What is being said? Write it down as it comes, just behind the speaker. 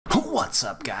What's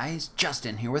up, guys?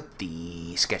 Justin here with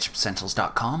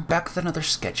TheSketchUpEssentials.com, back with another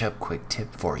SketchUp quick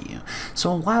tip for you.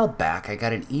 So a while back I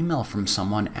got an email from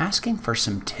someone asking for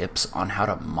some tips on how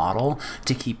to model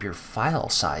to keep your file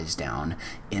size down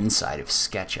inside of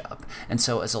SketchUp. And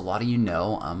so, as a lot of you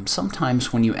know,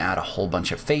 sometimes when you add a whole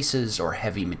bunch of faces or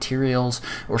heavy materials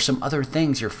or some other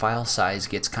things, your file size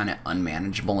gets kind of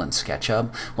unmanageable in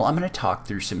SketchUp. Well, I'm going to talk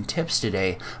through some tips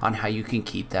today on how you can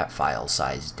keep that file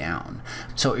size down.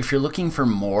 So if you're looking for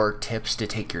more tips to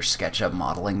take your SketchUp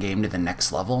modeling game to the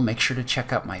next level, make sure to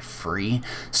check out my free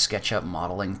SketchUp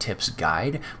modeling tips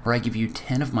guide, where I give you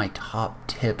 10 of my top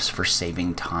tips for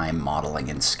saving time modeling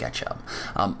in SketchUp.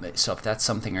 So if that's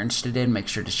something you're interested in, make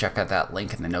sure to check out that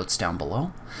link in the notes down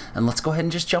below, and let's go ahead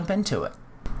and just jump into it.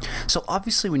 So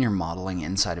obviously when you're modeling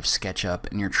inside of SketchUp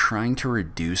and you're trying to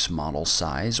reduce model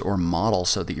size or model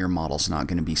so that your model's not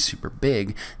going to be super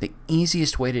big, the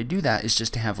easiest way to do that is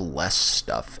just to have less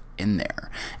stuff in there.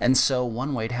 And so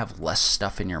one way to have less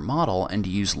stuff in your model and to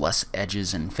use less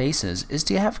edges and faces is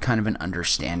to have kind of an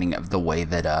understanding of the way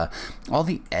that all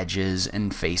the edges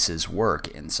and faces work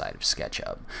inside of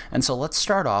SketchUp. And so let's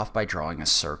start off by drawing a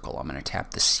circle. I'm going to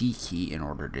tap the C key in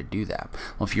order to do that.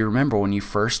 Well, if you remember, when you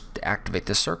first activate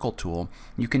the circle tool,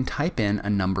 you can type in a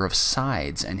number of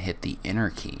sides and hit the enter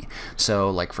key.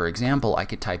 So like for example, I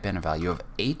could type in a value of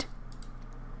 8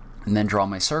 and then draw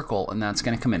my circle, and that's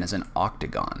going to come in as an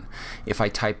octagon. If I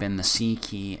type in the C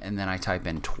key and then I type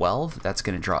in 12, that's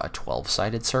going to draw a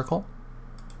 12-sided circle.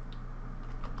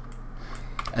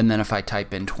 And then if I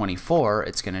type in 24,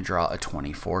 it's going to draw a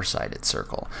 24-sided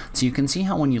circle. So you can see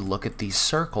how when you look at these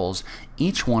circles,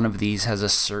 each one of these has a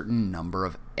certain number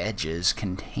of edges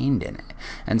contained in it.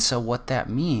 And so what that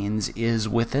means is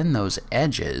within those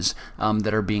edges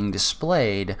that are being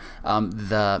displayed,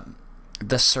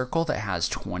 the circle that has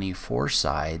 24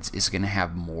 sides is going to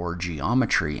have more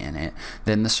geometry in it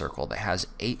than the circle that has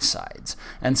 8 sides.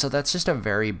 And so that's just a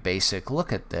very basic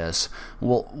look at this.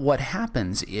 Well, what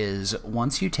happens is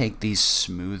once you take these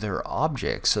smoother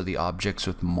objects, so the objects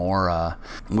with more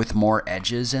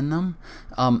edges in them,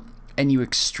 and you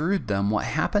extrude them, what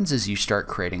happens is you start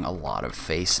creating a lot of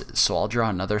faces. So I'll draw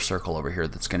another circle over here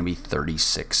that's going to be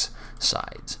 36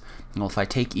 sides. Well, if I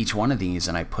take each one of these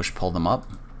and I push-pull them up,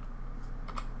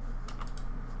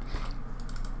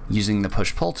 using the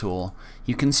push-pull tool,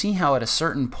 you can see how at a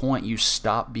certain point you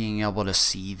stop being able to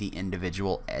see the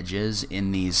individual edges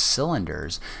in these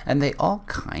cylinders, and they all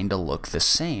kind of look the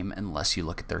same unless you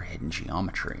look at their hidden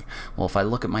geometry. Well, if I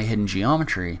look at my hidden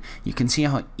geometry, you can see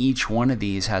how each one of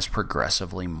these has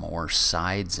progressively more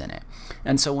sides in it.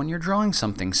 And so when you're drawing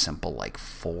something simple like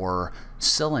 4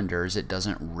 cylinders, it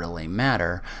doesn't really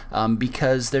matter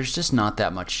because there's just not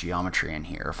that much geometry in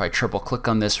here. If I triple click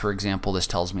on this, for example, this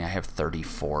tells me I have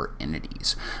 34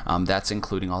 entities. That's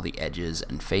including all the edges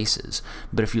and faces.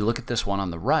 But if you look at this one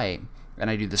on the right, and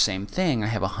I do the same thing, I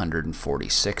have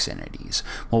 146 entities.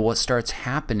 Well, what starts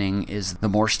happening is the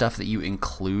more stuff that you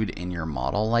include in your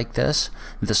model like this,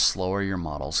 the slower your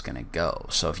model's going to go.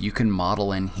 So if you can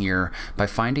model in here by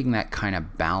finding that kind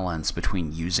of balance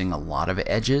between using a lot of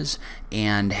edges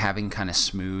and having kind of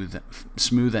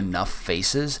smooth enough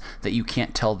faces that you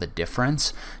can't tell the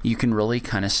difference, you can really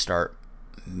kind of start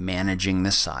managing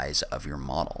the size of your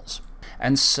models.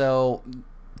 And so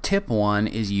tip 1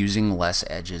 is using less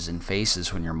edges and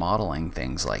faces when you're modeling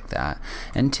things like that.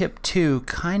 And tip 2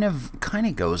 kind of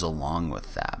goes along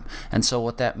with that. And so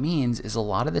what that means is a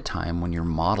lot of the time when you're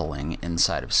modeling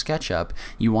inside of SketchUp,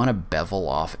 you want to bevel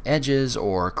off edges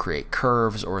or create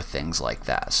curves or things like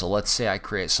that. So let's say I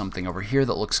create something over here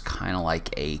that looks kind of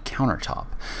like a countertop.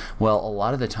 Well, a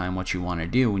lot of the time what you want to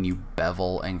do when you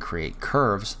bevel and create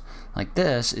curves like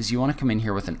this is you want to come in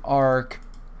here with an arc.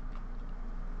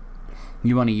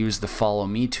 You want to use the follow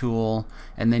me tool,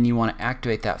 and then you want to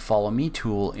activate that follow me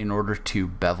tool in order to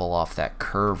bevel off that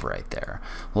curve right there.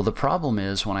 Well, the problem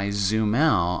is when I zoom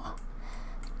out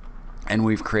and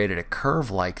we've created a curve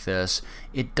like this,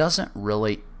 it doesn't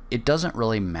really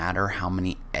matter how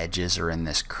many edges are in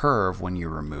this curve when you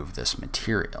remove this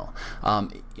material.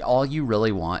 All you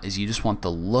really want is you just want the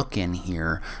look in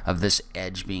here of this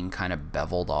edge being kind of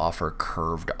beveled off or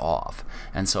curved off.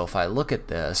 And so if I look at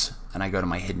this and I go to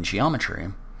my hidden geometry,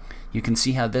 you can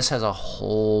see how this has a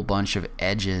whole bunch of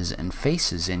edges and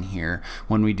faces in here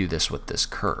when we do this with this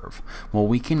curve. Well,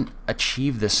 we can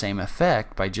achieve the same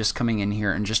effect by just coming in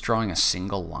here and just drawing a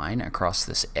single line across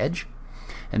this edge,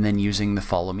 and then using the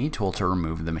follow me tool to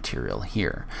remove the material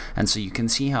here. And so you can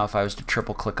see how if I was to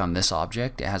triple click on this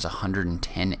object, it has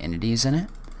 110 entities in it.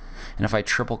 And if I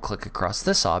triple click across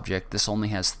this object, this only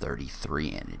has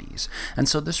 33 entities. And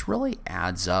so this really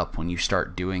adds up when you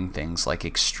start doing things like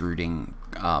extruding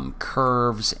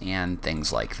curves and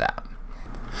things like that.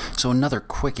 So another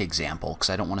quick example, because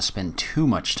I don't want to spend too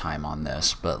much time on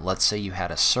this, but let's say you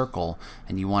had a circle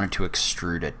and you wanted to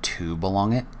extrude a tube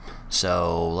along it.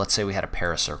 So let's say we had a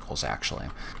pair of circles actually.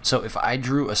 So if I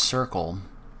drew a circle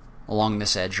along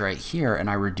this edge right here and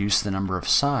I reduce the number of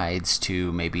sides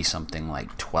to maybe something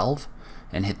like 12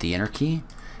 and hit the enter key,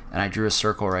 and I drew a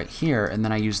circle right here, and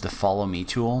then I use the follow me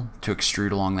tool to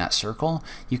extrude along that circle,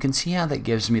 you can see how that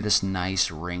gives me this nice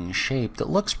ring shape that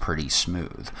looks pretty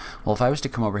smooth. Well, if I was to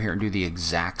come over here and do the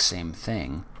exact same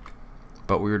thing,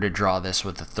 but we were to draw this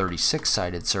with a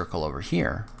 36-sided circle over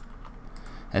here,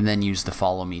 and then use the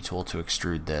follow me tool to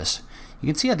extrude this, you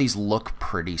can see how these look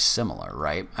pretty similar,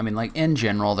 right? I mean, like in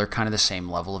general, they're kind of the same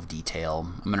level of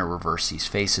detail. I'm going to reverse these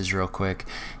faces real quick.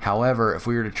 However, if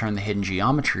we were to turn the hidden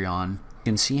geometry on,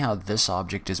 you can see how this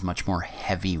object is much more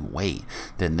heavyweight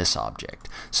than this object.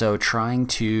 So trying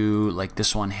to, like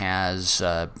this one has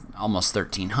almost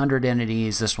 1,300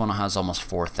 entities, this one has almost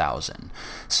 4,000.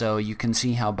 So you can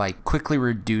see how by quickly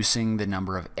reducing the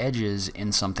number of edges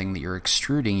in something that you're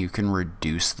extruding, you can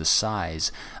reduce the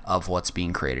size of what's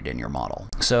being created in your model.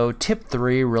 So tip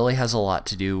 3 really has a lot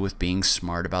to do with being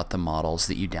smart about the models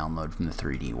that you download from the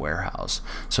 3D warehouse.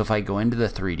 So if I go into the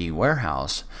 3D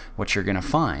warehouse, what you're going to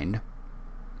find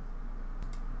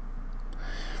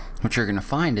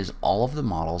is all of the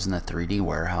models in the 3D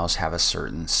warehouse have a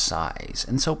certain size.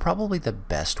 And so probably the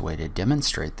best way to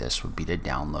demonstrate this would be to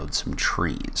download some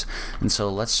trees. And so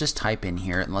let's just type in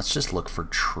here and let's just look for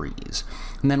trees.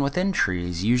 And then within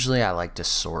trees, usually I like to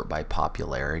sort by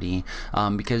popularity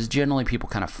because generally people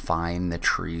kind of find the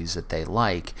trees that they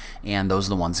like, and those are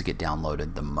the ones that get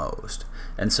downloaded the most.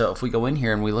 And so if we go in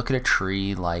here and we look at a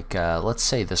tree like, let's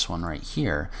say this one right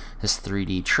here, this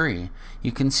 3D tree,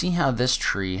 you can see how this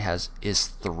tree is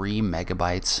 3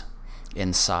 megabytes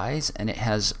in size, and it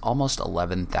has almost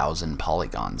 11,000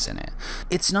 polygons in it.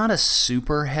 It's not a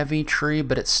super heavy tree,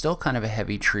 but it's still kind of a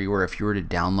heavy tree where if you were to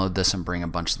download this and bring a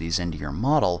bunch of these into your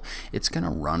model, it's going to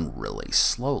run really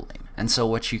slowly. And so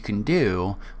what you can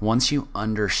do, once you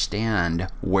understand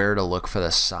where to look for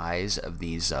the size of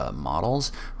these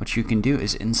models, what you can do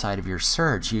is inside of your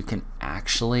search, you can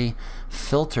actually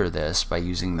filter this by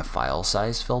using the file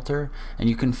size filter, and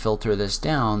you can filter this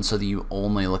down so that you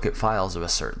only look at files of a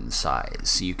certain size.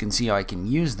 So you can see how I can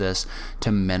use this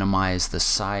to minimize the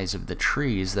size of the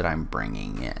trees that I'm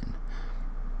bringing in.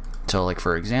 So like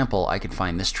for example, I could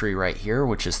find this tree right here,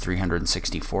 which is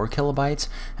 364 kilobytes,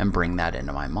 and bring that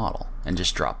into my model and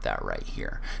just drop that right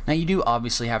here. Now you do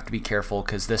obviously have to be careful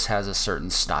because this has a certain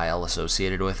style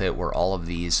associated with it where all of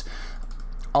these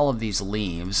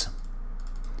leaves,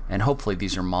 and hopefully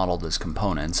these are modeled as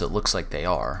components, it looks like they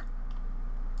are.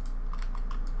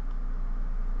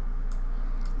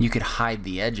 You could hide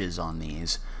the edges on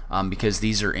these because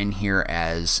these are in here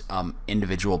as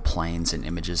individual planes and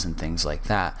images and things like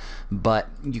that, but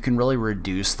you can really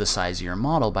reduce the size of your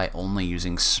model by only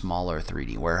using smaller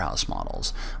 3D warehouse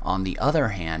models. On the other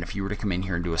hand, if you were to come in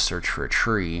here and do a search for a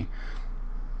tree,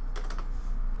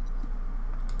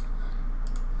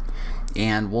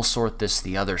 and we'll sort this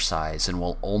the other size and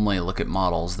we'll only look at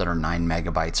models that are 9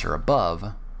 megabytes or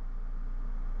above.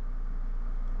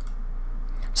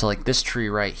 So like this tree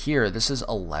right here, this is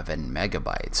 11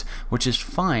 megabytes, which is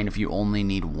fine if you only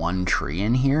need one tree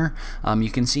in here.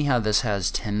 You can see how this has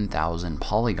 10,000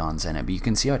 polygons in it, but you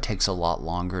can see how it takes a lot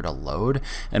longer to load.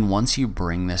 And once you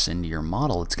bring this into your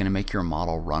model, it's going to make your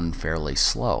model run fairly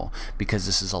slow because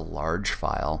this is a large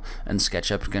file and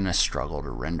SketchUp is going to struggle to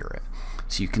render it.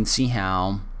 So you can see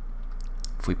how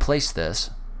if we place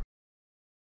this,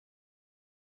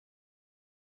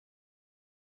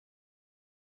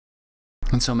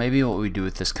 and so maybe what we do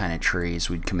with this kind of tree is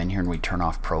we'd come in here and we'd turn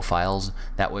off profiles.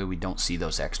 That way we don't see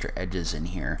those extra edges in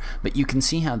here. But you can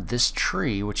see how this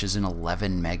tree, which is an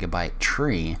 11 megabyte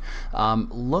tree,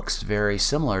 looks very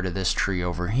similar to this tree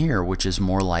over here, which is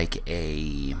more like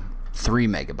a 3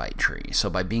 megabyte tree. So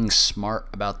by being smart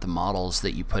about the models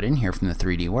that you put in here from the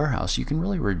 3D warehouse, you can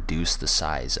really reduce the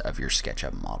size of your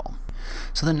SketchUp model.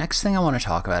 So the next thing I want to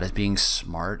talk about is being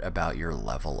smart about your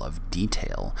level of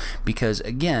detail, because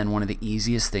again, one of the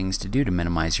easiest things to do to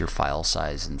minimize your file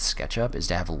size in SketchUp is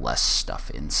to have less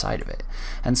stuff inside of it.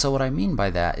 And so what I mean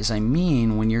by that is, I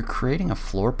mean when you're creating a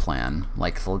floor plan,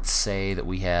 like let's say that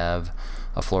we have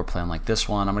a floor plan like this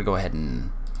one. I'm going to go ahead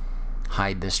and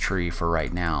hide this tree for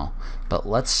right now, but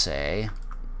let's say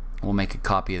we'll make a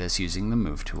copy of this using the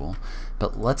move tool,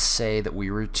 but let's say that we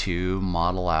were to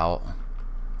model out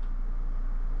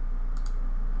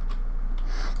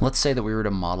Let's say that we were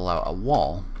to model out a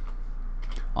wall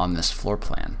on this floor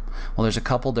plan. Well, there's a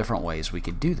couple different ways we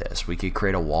could do this. We could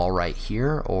create a wall right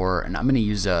here, and I'm going to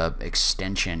use a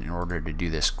extension in order to do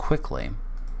this quickly.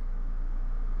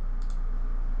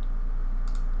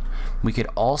 We could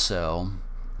also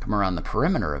come around the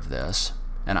perimeter of this,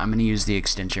 and I'm going to use the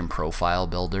extension profile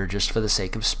builder just for the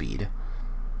sake of speed.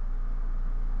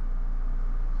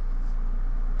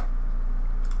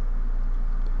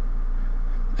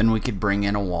 And we could bring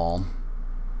in a wall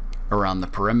around the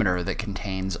perimeter that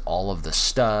contains all of the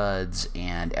studs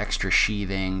and extra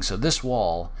sheathing. So this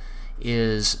wall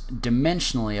is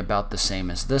dimensionally about the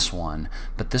same as this one,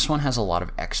 but this one has a lot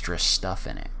of extra stuff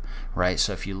in it, right?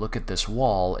 So if you look at this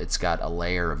wall, it's got a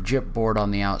layer of gypboard on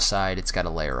the outside, it's got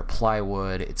a layer of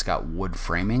plywood, it's got wood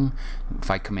framing. If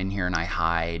I come in here and I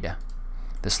hide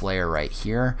this layer right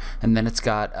here, and then it's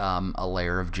got a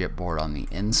layer of gypboard on the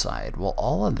inside. Well,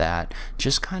 all of that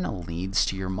just kind of leads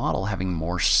to your model having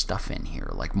more stuff in here,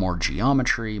 like more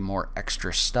geometry, more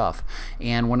extra stuff.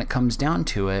 And when it comes down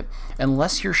to it,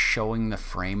 unless you're showing the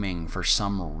framing for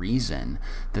some reason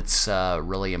that's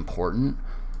really important,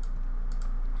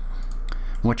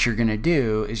 what you're going to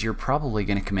do is you're probably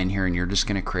going to come in here and you're just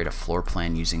going to create a floor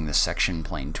plan using the section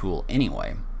plane tool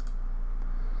anyway.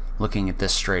 Looking at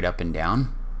this straight up and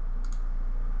down.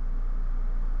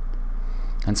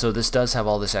 And so this does have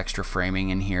all this extra framing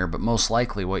in here, but most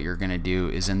likely what you're going to do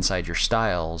is inside your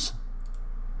styles,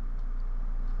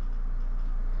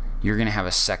 you're going to have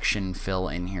a section fill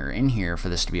in here for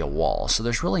this to be a wall. So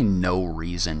there's really no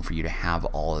reason for you to have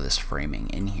all of this framing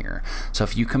in here. So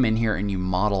if you come in here and you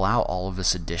model out all of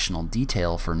this additional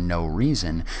detail for no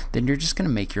reason, then you're just going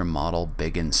to make your model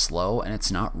big and slow, and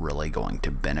it's not really going to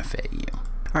benefit you.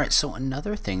 Alright, so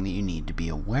another thing that you need to be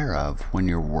aware of when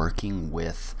you're working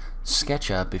with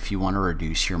SketchUp, if you want to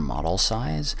reduce your model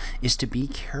size, is to be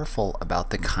careful about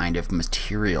the kind of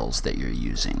materials that you're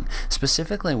using,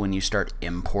 specifically when you start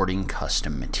importing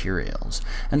custom materials.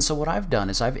 And so what I've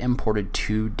done is I've imported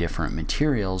 2 different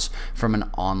materials from an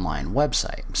online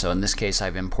website. So in this case,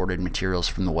 I've imported materials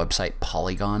from the website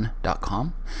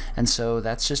polygon.com, and so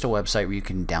that's just a website where you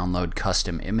can download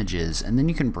custom images and then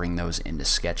you can bring those into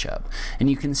SketchUp. And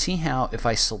you can see how if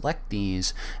I select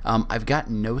these, I've got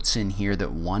notes in here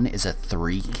that one is a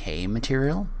 3K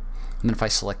material, and then if I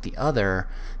select the other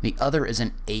is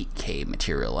an 8K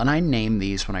material. And I named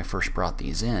these when I first brought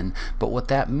these in, but what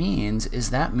that means is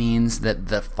that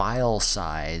the file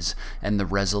size and the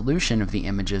resolution of the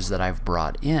images that I've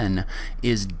brought in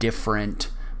is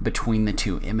different between the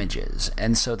 2 images.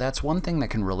 And so that's one thing that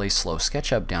can really slow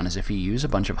SketchUp down, is if you use a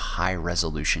bunch of high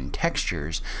resolution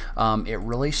textures, it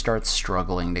really starts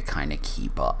struggling to kind of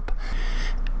keep up.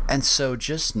 And so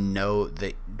just know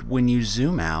that when you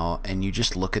zoom out and you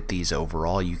just look at these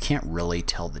overall, you can't really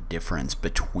tell the difference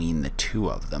between the 2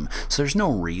 of them. So there's no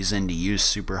reason to use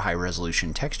super high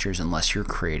resolution textures unless you're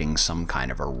creating some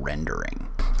kind of a rendering.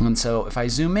 And so if I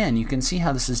zoom in, you can see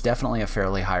how this is definitely a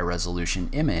fairly high resolution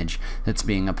image that's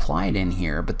being applied in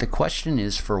here, but the question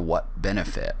is for what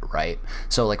benefit, right?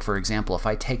 So like for example, if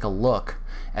I take a look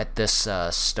at this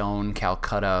stone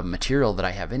Calcutta material that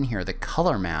I have in here, the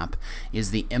color map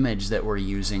is the image that we're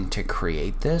using to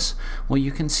create this. Well,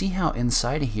 you can see how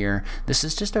inside of here, this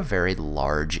is just a very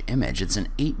large image. It's an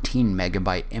 18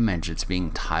 megabyte image that's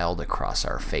being tiled across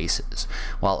our faces.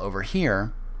 While over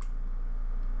here,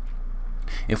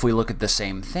 if we look at the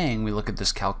same thing, we look at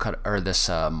this Calcutta or this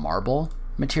marble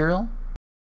material.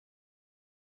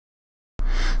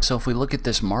 So if we look at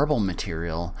this marble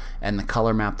material and the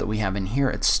color map that we have in here,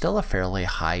 it's still a fairly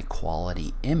high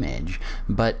quality image,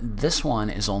 but this one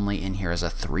is only in here as a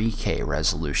 3K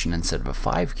resolution instead of a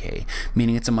 5K,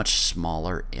 meaning it's a much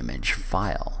smaller image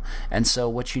file. And so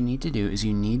what you need to do is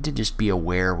you need to just be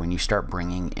aware when you start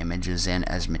bringing images in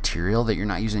as material that you're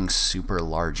not using super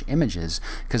large images,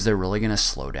 because they're really going to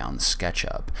slow down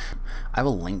SketchUp. I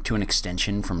will link to an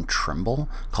extension from Trimble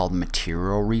called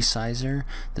Material Resizer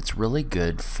that's really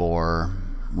good for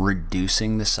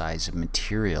reducing the size of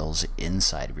materials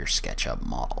inside of your SketchUp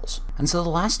models. And so the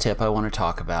last tip I want to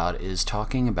talk about is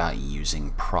talking about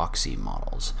using proxy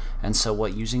models. And so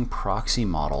what using proxy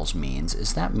models means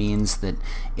is that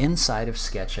inside of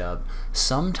SketchUp,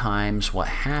 sometimes what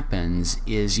happens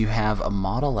is you have a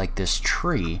model like this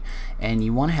tree and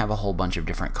you want to have a whole bunch of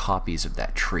different copies of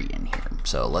that tree in here.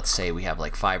 So let's say we have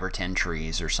like 5 or 10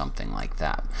 trees or something like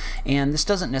that. And this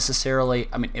doesn't necessarily,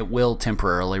 I mean, it will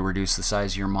temporarily reduce the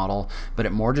size of your model, but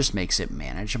it more just makes it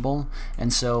manageable.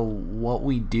 And so what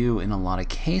we do in a lot of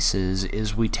cases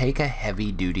is we take a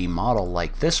heavy duty model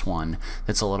like this one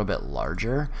that's a little bit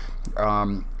larger,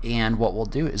 and what we'll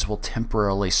do is we'll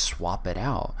temporarily swap it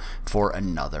out for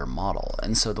another model.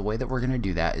 And so the way that we're going to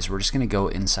do that is we're just going to go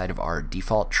inside of our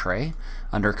default tray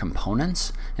under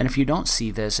components, and if you don't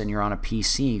see this and you're on a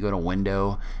PC, go to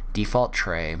Window, Default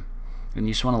Tray, and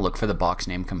you just want to look for the box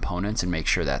name components and make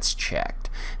sure that's checked.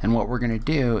 And what we're going to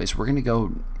do is we're going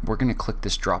to click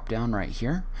this drop down right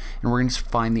here, and we're going to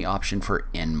find the option for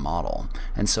in model.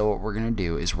 And so what we're going to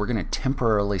do is we're going to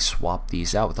temporarily swap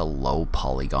these out with a low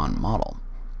polygon model.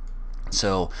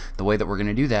 So the way that we're going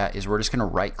to do that is we're just going to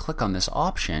right click on this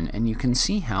option, and you can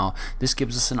see how this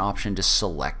gives us an option to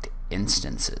select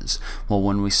instances. Well,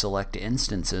 when we select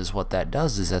instances, what that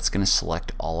does is that's going to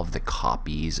select all of the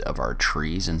copies of our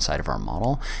trees inside of our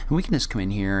model, and we can just come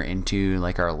in here into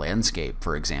like our landscape,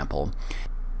 for example.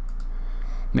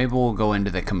 Maybe we'll go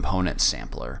into the component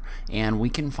sampler, and we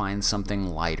can find something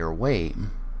lighter weight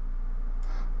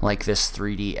like this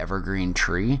 3D evergreen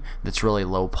tree that's really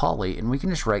low poly, and we can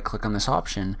just right click on this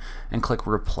option and click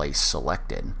replace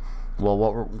selected. Well,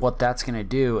 what that's going to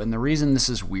do, and the reason this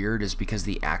is weird is because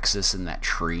the axis in that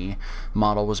tree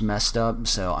model was messed up,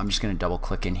 so I'm just going to double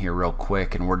click in here real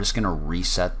quick, and we're just going to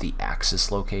reset the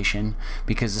axis location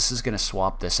because this is going to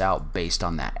swap this out based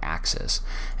on that axis.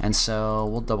 And so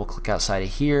we'll double click outside of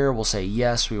here, we'll say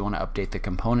yes, we want to update the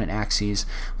component axes.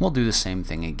 We'll do the same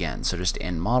thing again, so just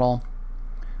in model,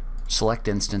 select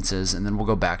instances, and then we'll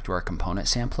go back to our component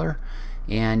sampler,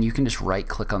 and you can just right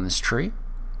click on this tree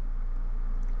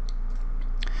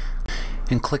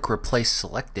and click replace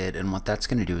selected, and what that's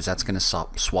going to do is that's going to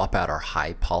swap out our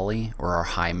high poly or our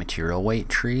high material weight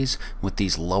trees with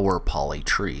these lower poly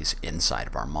trees inside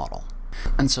of our model.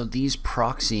 And so these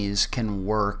proxies can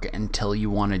work until you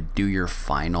want to do your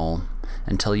final,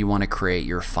 until you want to create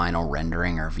your final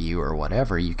rendering or view or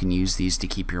whatever. You can use these to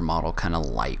keep your model kind of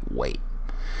lightweight.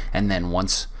 And then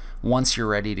once you're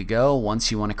ready to go,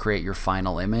 once you want to create your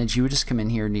final image, you would just come in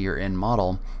here into your in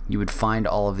model, you would find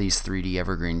all of these 3D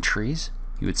evergreen trees,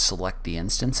 you would select the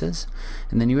instances,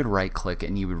 and then you would right click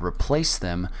and you would replace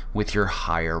them with your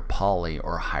higher poly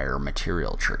or higher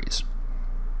material trees.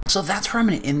 So that's where I'm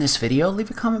going to end this video. Leave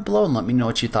a comment below and let me know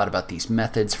what you thought about these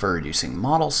methods for reducing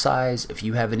model size. If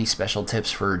you have any special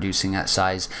tips for reducing that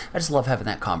size, I just love having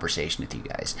that conversation with you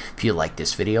guys. If you like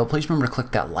this video, please remember to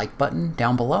click that like button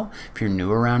down below. If you're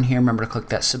new around here, remember to click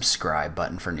that subscribe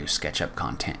button for new SketchUp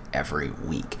content every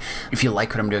week. If you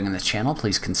like what I'm doing in this channel,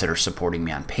 please consider supporting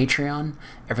me on Patreon.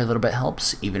 Every little bit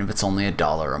helps, even if it's only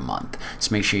 $1 a month.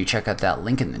 So make sure you check out that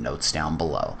link in the notes down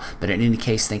below. But in any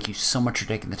case, thank you so much for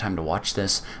taking the time to watch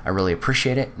this. I really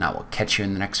appreciate it, and I will catch you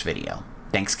in the next video.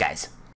 Thanks, guys.